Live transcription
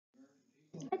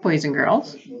Hi, boys and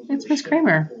girls. It's Miss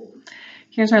Kramer.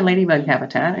 Here's our Ladybug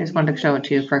Habitat. I just wanted to show it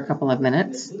to you for a couple of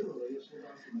minutes.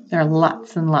 There are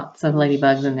lots and lots of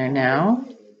ladybugs in there now.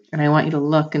 And I want you to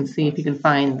look and see if you can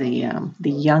find the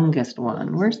youngest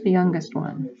one. Where's the youngest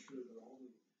one?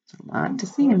 There's a lot to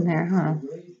see in there, huh?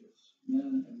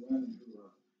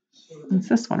 It's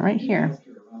this one right here.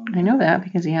 I know that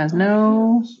because he has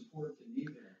no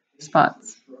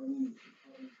spots.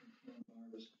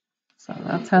 So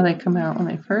that's how they come out when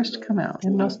they first come out. They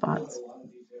have no spots.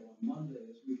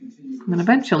 And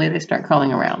eventually they start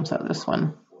crawling around. So this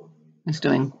one is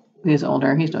doing, he's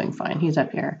older, he's doing fine. He's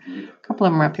up here. A couple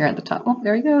of them are up here at the top. Oh,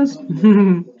 there he goes.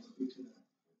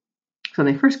 So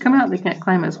they first come out, they can't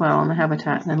climb as well in the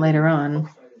habitat. And then later on,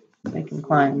 they can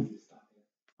climb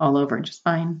all over just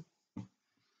fine.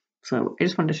 So I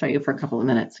just wanted to show you for a couple of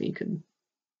minutes so you could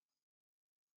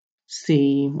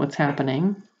see what's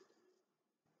happening.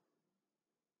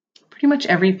 Pretty much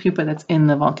every pupa that's in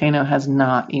the volcano has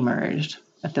not emerged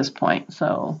at this point.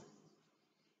 So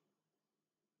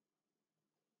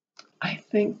I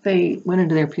think they went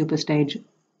into their pupa stage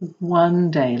one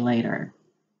day later.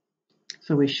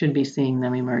 So we should be seeing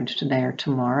them emerge today or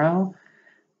tomorrow.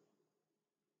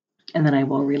 And then I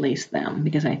will release them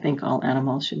because I think all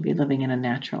animals should be living in a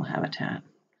natural habitat.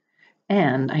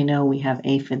 And I know we have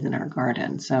aphids in our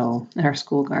garden, so in our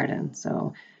school garden,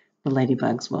 so the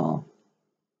ladybugs will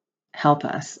help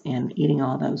us in eating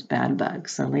all those bad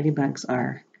bugs. So ladybugs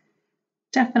are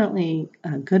definitely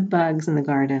good bugs in the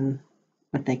garden,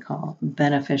 what they call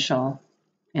beneficial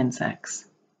insects.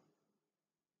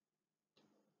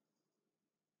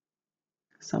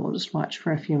 So we'll just watch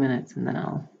for a few minutes and then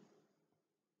I'll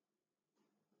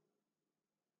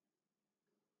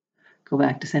go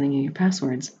back to sending you your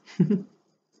passwords.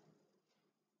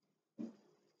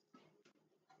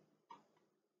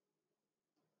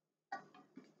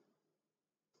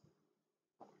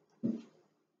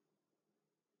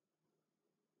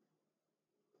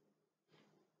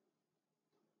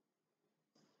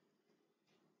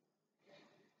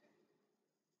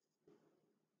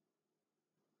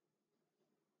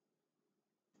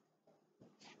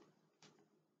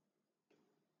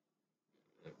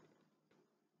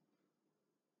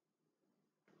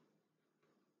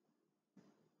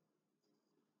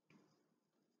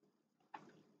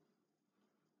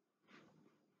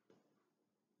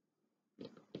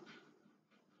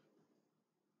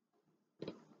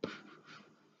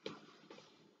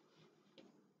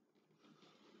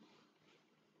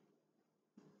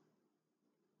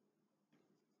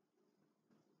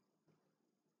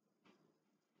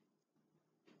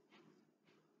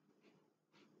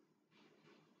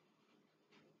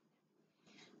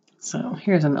 So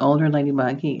here's an older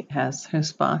ladybug. He has his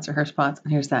spots or her spots,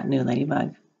 and here's that new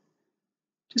ladybug.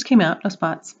 Just came out, no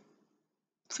spots.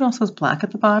 This one also has black at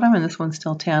the bottom, and this one's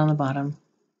still tan on the bottom.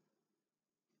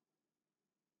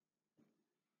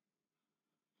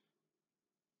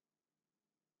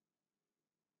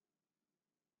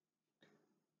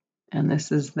 And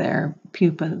this is their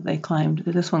pupa that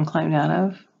this one climbed out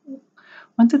of.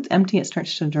 Once it's empty, it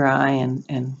starts to dry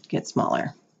and get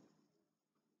smaller.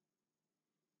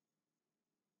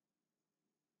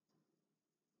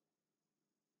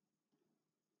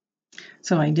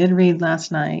 So I did read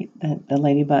last night that the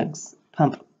ladybugs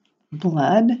pump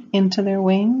blood into their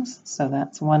wings. So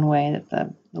that's one way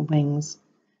that the wings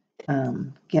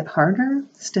get harder,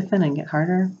 stiffen and get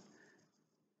harder.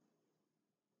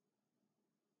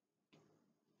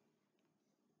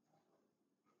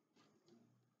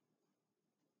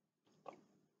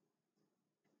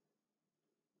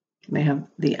 They have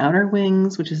the outer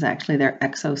wings, which is actually their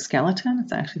exoskeleton.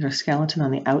 It's actually their skeleton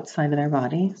on the outside of their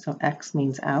body. So X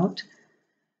means out.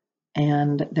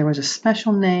 And there was a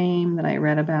special name that I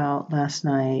read about last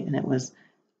night, and it was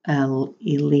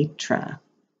elytra.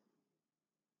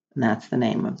 And that's the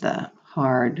name of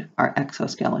our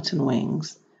exoskeleton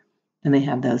wings. And they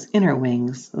have those inner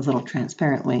wings, those little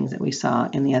transparent wings that we saw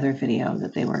in the other video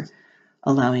that they were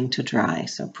allowing to dry.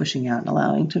 So pushing out and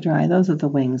allowing to dry, those are the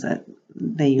wings that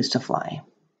they use to fly.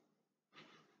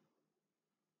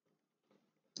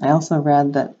 I also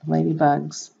read that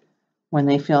ladybugs, when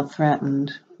they feel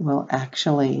threatened, will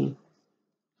actually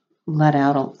let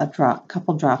out a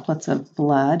couple droplets of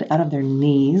blood out of their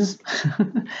knees,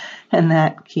 and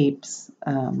that keeps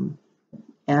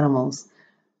animals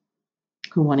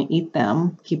who want to eat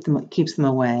them, keeps them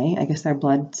away. I guess their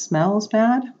blood smells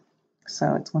bad,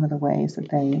 so it's one of the ways that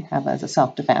they have as a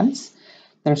self-defense.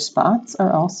 Their spots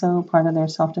are also part of their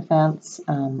self-defense.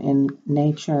 In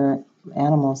nature,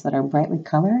 animals that are brightly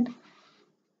colored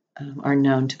are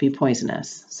known to be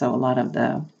poisonous. So a lot of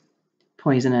the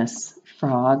poisonous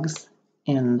frogs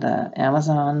in the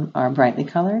Amazon are brightly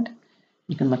colored.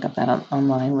 You can look up that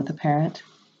online with a parrot.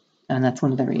 And that's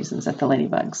one of the reasons that the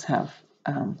ladybugs have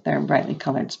their brightly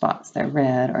colored spots. They're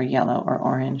red or yellow or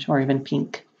orange or even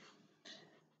pink.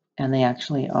 And they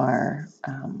actually are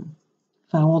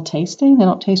foul tasting. They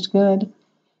don't taste good.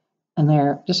 And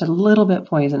they're just a little bit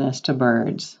poisonous to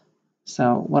birds.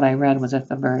 So what I read was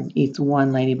if a bird eats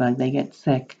one ladybug, they get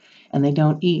sick and they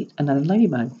don't eat another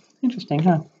ladybug. Interesting,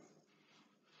 huh?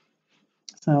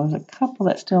 So there's a couple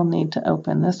that still need to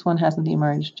open. This one hasn't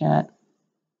emerged yet.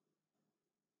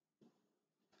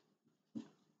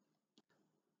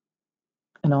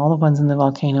 And all the ones in the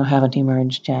volcano haven't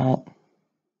emerged yet.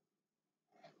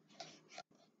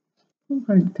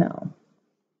 Hard to tell.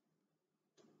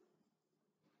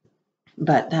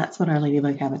 But that's what our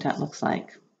ladybug habitat looks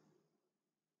like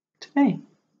today.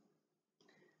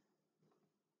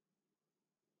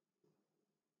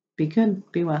 Be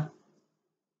good, be well.